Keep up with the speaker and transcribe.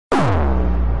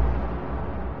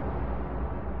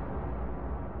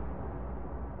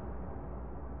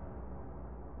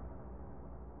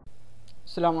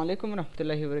Assalamu alaikum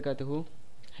warahmatullahi wabarakatuh.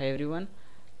 Hi everyone.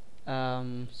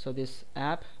 So this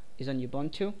app is on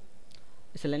Ubuntu.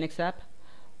 It's a Linux app.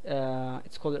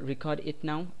 It's called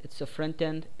RecordItNow. It's a front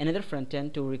end, another front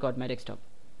end to record my desktop,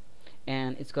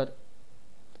 and it's got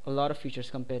a lot of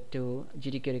features compared to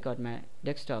GTK Record My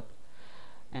Desktop,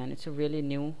 and it's a really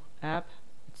new app.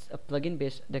 It's a plugin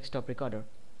based desktop recorder.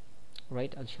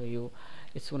 Right, I'll show you.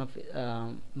 It's one of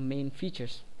main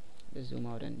features. Let's zoom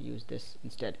out and use this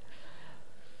instead.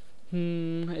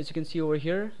 As you can see over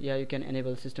here, yeah, you can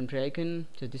enable system tray icon.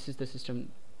 So this is the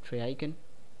system tray icon,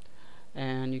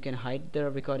 and you can hide the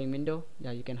recording window.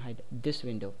 Yeah, you can hide this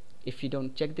window. If you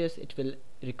don't check this, it will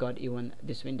record even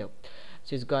this window.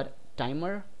 So it's got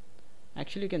timer.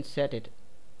 Actually, you can set it.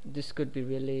 This could be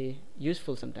really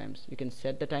useful sometimes. You can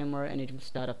set the timer and it will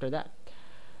start after that.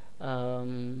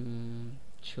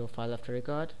 Show file after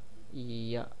record.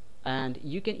 Yeah, and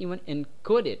you can even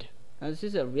encode it. Now, this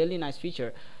is a really nice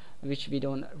feature which we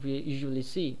don't usually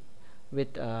see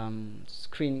with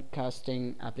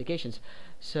screencasting applications.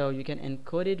 So you can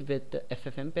encode it with the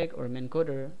ffmpeg or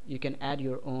mencoder. You can add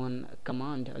your own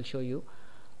command. I'll show you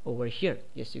over here.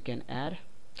 Yes, you can add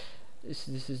this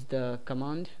is the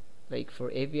command, like for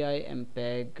AVI,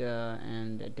 mpeg,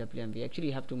 and WMV. Actually,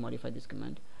 you have to modify this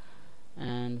command.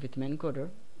 And with mencoder,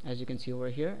 as you can see over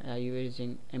here, you are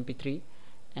using MP3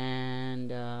 and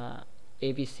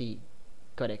AVC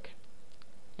codec,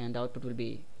 and the output will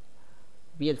be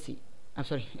VLC. I'm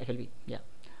sorry, FLV. Yeah.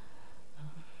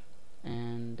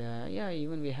 And yeah,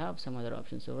 even we have some other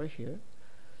options over here.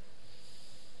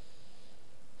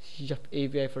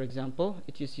 AVI, for example,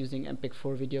 it is using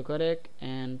MPEG-4 video codec,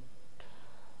 and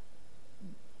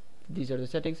these are the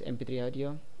settings. MP3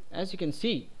 audio. As you can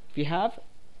see, we have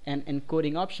an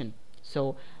encoding option,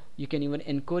 so you can even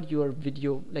encode your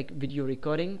video, like video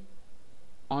recording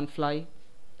on fly,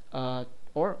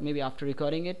 or maybe after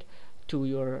recording it, to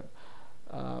your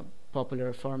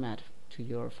popular format, to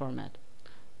your format.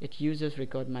 It uses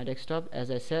Record My Desktop,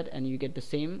 as I said, and you get the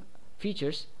same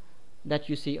features that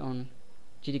you see on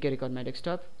GTK Record My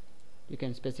Desktop. You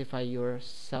can specify your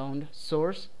sound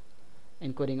source,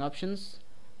 encoding options.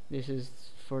 This is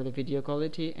for the video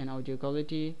quality and audio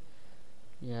quality.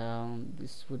 Yeah,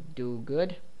 this would do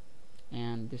good.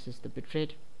 And this is the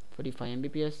bitrate, 45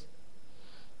 Mbps.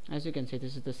 As you can see,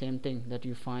 this is the same thing that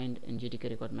you find in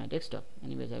GTK Record My Desktop.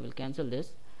 Anyways, I will cancel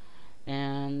this.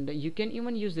 And you can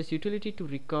even use this utility to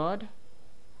record,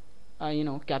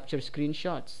 capture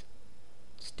screenshots,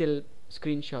 still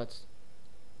screenshots,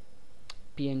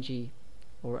 PNG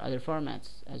or other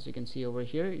formats. As you can see over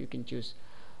here, you can choose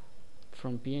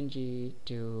from PNG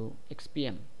to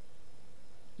XPM.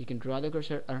 You can draw the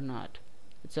cursor or not.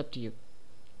 It's up to you.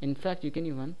 In fact, you can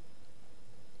even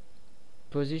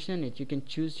position it. You can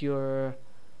choose your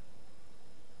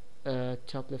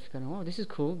top left corner. Oh, this is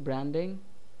cool. Branding.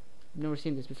 I've never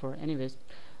seen this before. Anyways,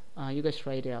 you guys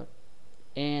try it out.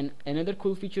 And another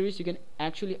cool feature is you can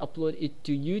actually upload it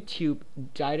to YouTube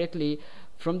directly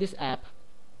from this app.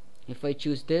 If I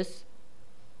choose this,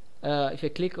 if I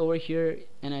click over here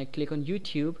and I click on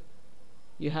YouTube,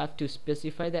 you have to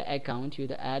specify the account. You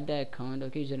add the account,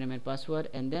 okay, username and password,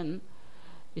 and then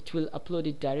it will upload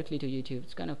it directly to YouTube.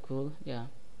 It's kind of cool, yeah,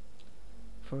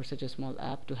 for such a small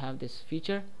app to have this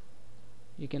feature.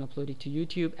 You can upload it to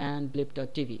YouTube and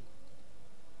blip.tv.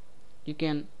 You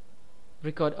can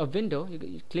record a window.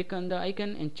 You click on the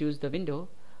icon and choose the window,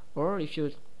 or if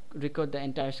you record the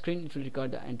entire screen, it will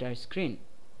record the entire screen.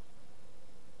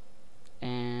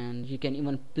 And you can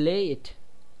even play it,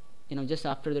 just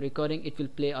after the recording, it will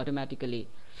play automatically.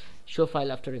 Show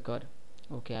file after record.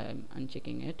 Okay, I'm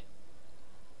unchecking it.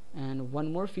 And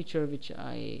one more feature which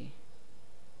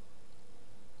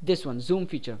this one, zoom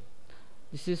feature.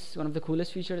 This is one of the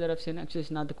coolest feature that I've seen. Actually,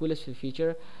 it's not the coolest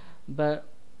feature, but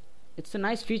it's a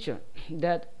nice feature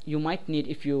that you might need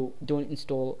if you haven't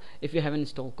installed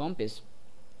Compass.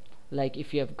 Like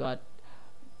if you have got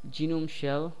Genome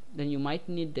Shell, then you might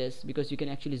need this, because you can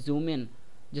actually zoom in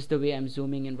just the way I'm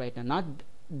zooming in right now. Not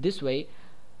this way.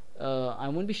 I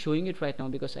won't be showing it right now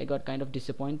because I got kind of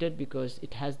disappointed, because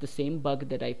it has the same bug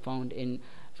that I found in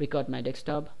Record My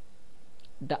Desktop,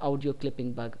 the audio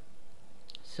clipping bug.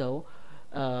 So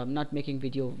I'm not making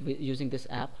video using this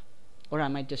app, or I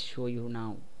might just show you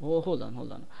now. Oh, hold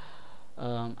on.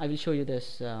 I will show you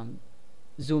this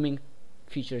zooming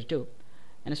feature too.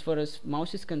 And as far as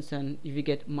mouse is concerned, if you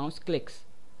get mouse clicks,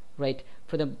 right,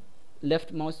 for the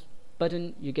left mouse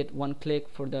button you get one click,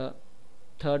 for the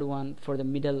third one, for the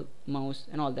middle mouse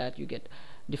and all that, you get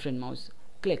different mouse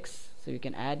clicks. So you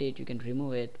can add it, you can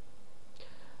remove it.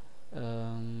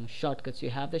 Shortcuts, you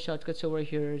have the shortcuts over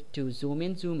here to zoom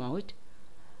in, zoom out,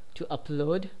 to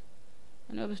upload,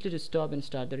 and obviously to stop and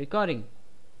start the recording.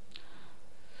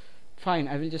 Fine,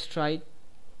 I will just try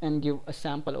and give a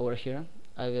sample over here.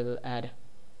 I will add,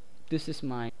 this is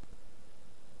my,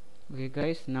 okay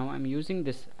guys, now I'm using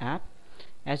this app.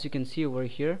 As you can see over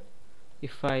here,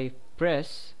 if I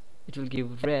press, it will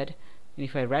give red, and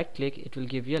if I right click, it will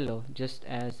give yellow, just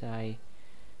as I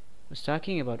was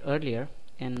talking about earlier.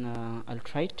 And I'll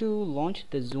try to launch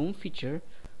the zoom feature.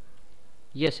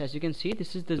 Yes, as you can see,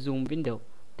 this is the zoom window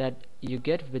that you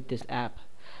get with this app.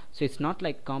 So it's not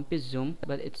like Compass Zoom,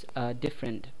 but it's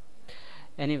different.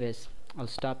 Anyways, I'll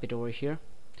stop it over here,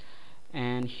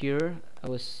 and here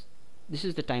this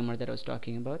is the timer that I was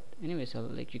talking about. Anyways,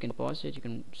 you can pause it, you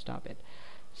can stop it.